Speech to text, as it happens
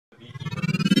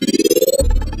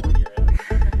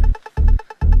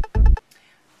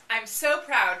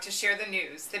out to share the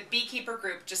news that Beekeeper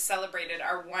Group just celebrated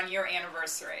our 1-year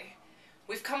anniversary.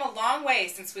 We've come a long way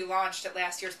since we launched at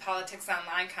last year's Politics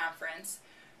Online conference.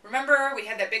 Remember, we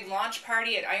had that big launch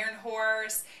party at Iron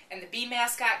Horse, and the bee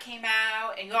mascot came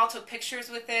out, and you all took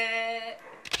pictures with it?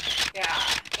 Yeah.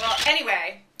 Well,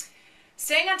 anyway,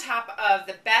 staying on top of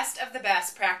the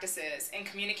best practices in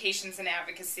communications and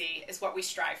advocacy is what we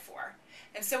strive for.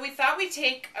 And so we thought we'd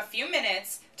take a few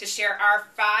minutes to share our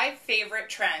 5 favorite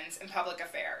trends in public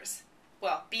affairs.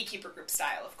 Well, Beekeeper Group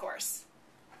style, of course.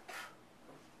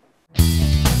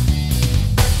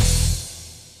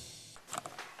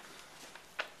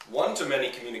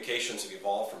 One-to-many communications have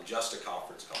evolved from just a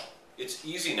conference call. It's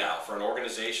easy now for an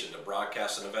organization to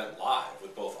broadcast an event live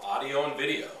with both audio and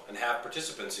video and have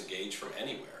participants engage from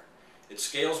anywhere. It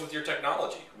scales with your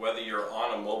technology, whether you're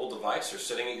on a mobile device or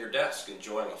sitting at your desk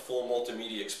enjoying a full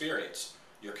multimedia experience,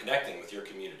 you're connecting with your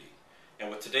community. And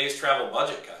with today's travel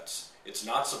budget cuts, it's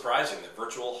not surprising that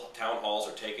virtual town halls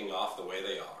are taking off the way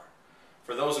they are.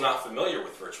 For those not familiar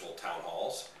with virtual town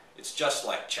halls, it's just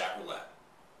like chat roulette,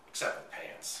 except with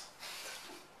pants.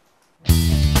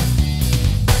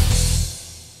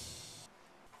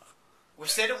 We've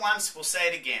said it once, we'll say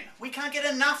it again. We can't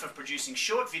get enough of producing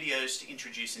short videos to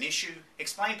introduce an issue,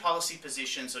 explain policy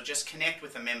positions, or just connect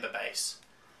with a member base.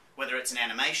 Whether it's an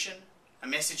animation, a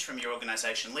message from your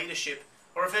organisation leadership,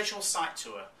 or a virtual site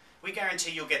tour, we guarantee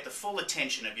you'll get the full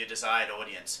attention of your desired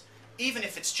audience, even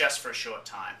if it's just for a short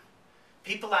time.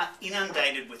 People are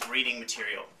inundated with reading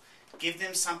material. Give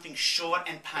them something short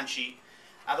and punchy,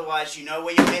 otherwise you know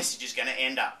where your message is going to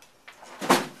end up.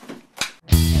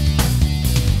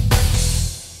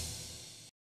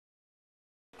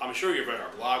 I'm sure you've read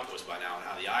our blog post by now on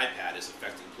how the iPad is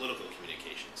affecting political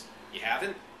communications. You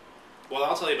haven't? Well,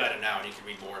 I'll tell you about it now, and you can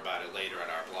read more about it later at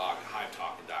our blog at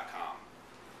hivetalking.com.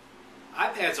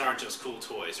 iPads aren't just cool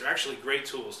toys. They're actually great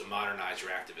tools to modernize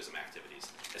your activism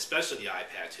activities, especially the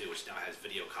iPad 2, which now has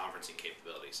video conferencing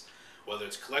capabilities. Whether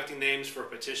it's collecting names for a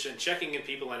petition, checking in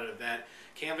people at an event,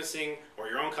 canvassing, or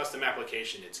your own custom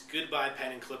application, it's goodbye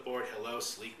pen and clipboard, hello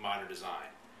sleek modern design.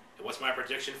 And what's my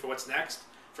prediction for what's next?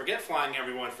 Forget flying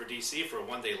everyone for DC for a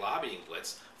one-day lobbying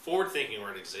blitz. Forward-thinking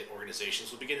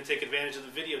organizations will begin to take advantage of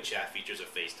the video chat features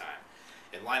of FaceTime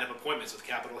and line up appointments with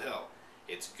Capitol Hill.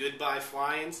 It's goodbye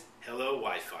fly-ins, hello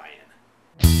Wi-Fi-in.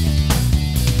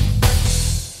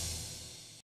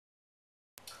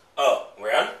 Oh,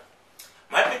 we're on?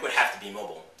 My pick would have to be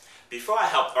mobile. Before I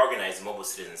helped organize the Mobile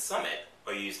Citizen Summit,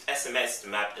 or used SMS to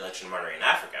map election monitoring in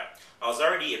Africa, I was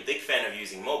already a big fan of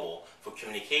using mobile for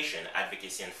communication,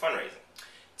 advocacy, and fundraising.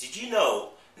 Did you know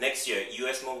next year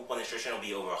U.S. mobile penetration will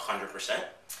be over 100%?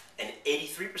 And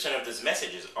 83% of those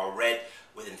messages are read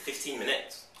within 15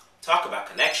 minutes. Talk about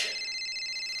connection.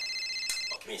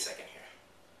 Oh, give me a second here.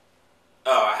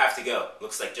 Oh, I have to go.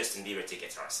 Looks like Justin Bieber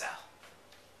tickets are on sale.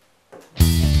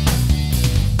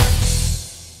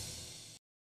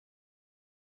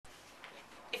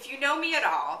 If you know me at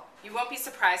all, you won't be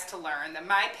surprised to learn that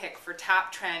my pick for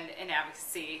top trend in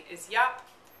advocacy is,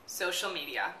 social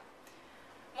media.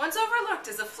 Once overlooked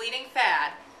as a fleeting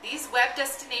fad, these web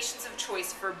destinations of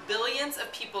choice for billions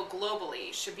of people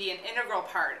globally should be an integral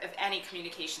part of any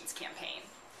communications campaign.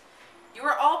 You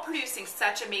are all producing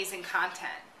such amazing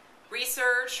content.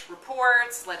 Research,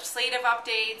 reports, legislative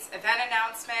updates, event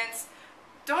announcements.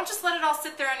 Don't just let it all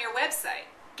sit there on your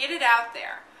website. Get it out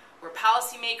there, where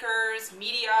policymakers,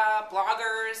 media,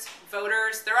 bloggers,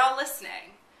 voters, they're all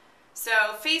listening. So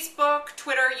Facebook,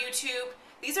 Twitter, YouTube,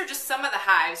 these are just some of the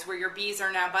hives where your bees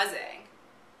are now buzzing.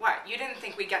 What, you didn't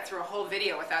think we'd get through a whole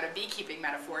video without a beekeeping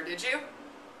metaphor, did you?